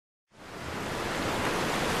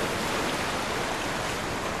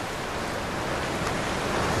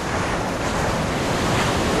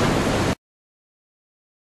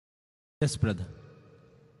Yes, brother.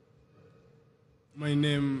 My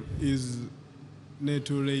name is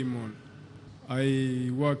Neto Raymond.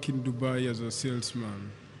 I work in Dubai as a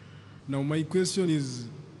salesman. Now my question is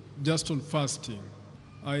just on fasting.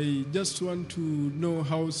 I just want to know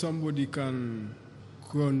how somebody can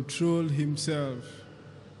control himself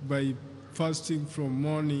by fasting from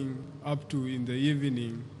morning up to in the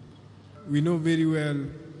evening. We know very well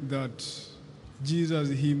that Jesus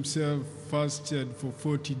himself fasted for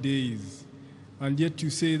 40 days. And yet you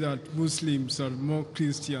say that Muslims are more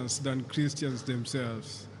Christians than Christians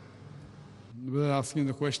themselves. We're asking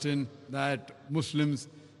the question that Muslims,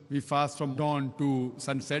 we fast from dawn to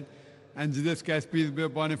sunset, and Jesus Christ, peace be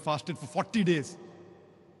upon him, fasted for 40 days.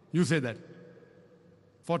 You say that.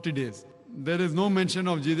 40 days. There is no mention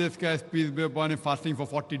of Jesus Christ, peace be upon him, fasting for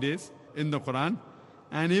 40 days in the Quran.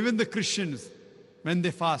 And even the Christians, when they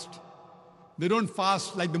fast, they don't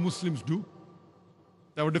fast like the Muslims do.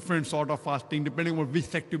 There are different sort of fasting depending on which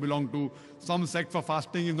sect you belong to. Some sect for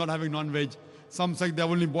fasting is not having non-veg. Some sect they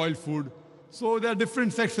have only boiled food. So there are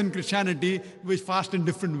different sects in Christianity which fast in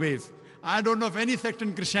different ways. I don't know of any sect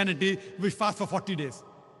in Christianity which fast for 40 days.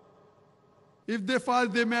 If they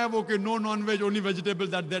fast, they may have, okay, no non-veg, only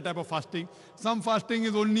vegetables, that's their type of fasting. Some fasting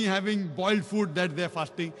is only having boiled food, that's their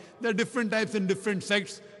fasting. There are different types in different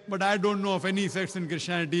sects, but I don't know of any sects in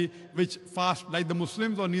Christianity which fast like the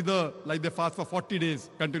Muslims or neither like they fast for 40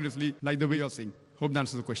 days continuously like the way you're saying. Hope that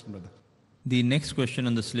answers the question, brother. The next question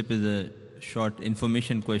on the slip is a short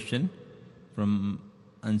information question from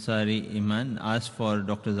Ansari Iman. Asked for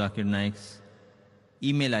Dr. Zakir Naik's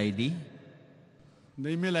email ID. The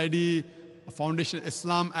email ID, Foundation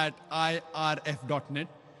Islam @irf.net,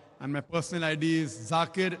 and my personal ID is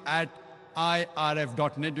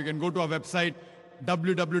zakir@irf.net. You can go to our website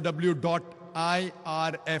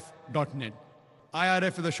www.irf.net.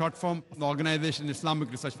 IRF is a short form of the organization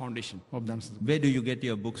Islamic Research Foundation. Hope that answers. Where do you get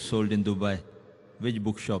your books sold in Dubai? Which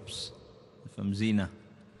bookshops? From Zina.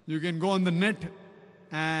 You can go on the net,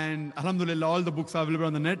 and alhamdulillah, all the books are available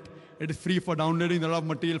on the net. It is free for downloading. There are a lot of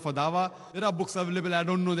material for dawah. There are books available. I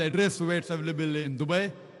don't know the address where it's available in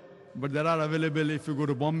Dubai, but there are available if you go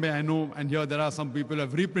to Bombay, I know, and here there are some people who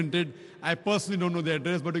have reprinted. I personally don't know the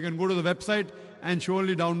address, but you can go to the website and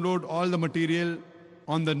surely download all the material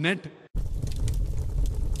on the net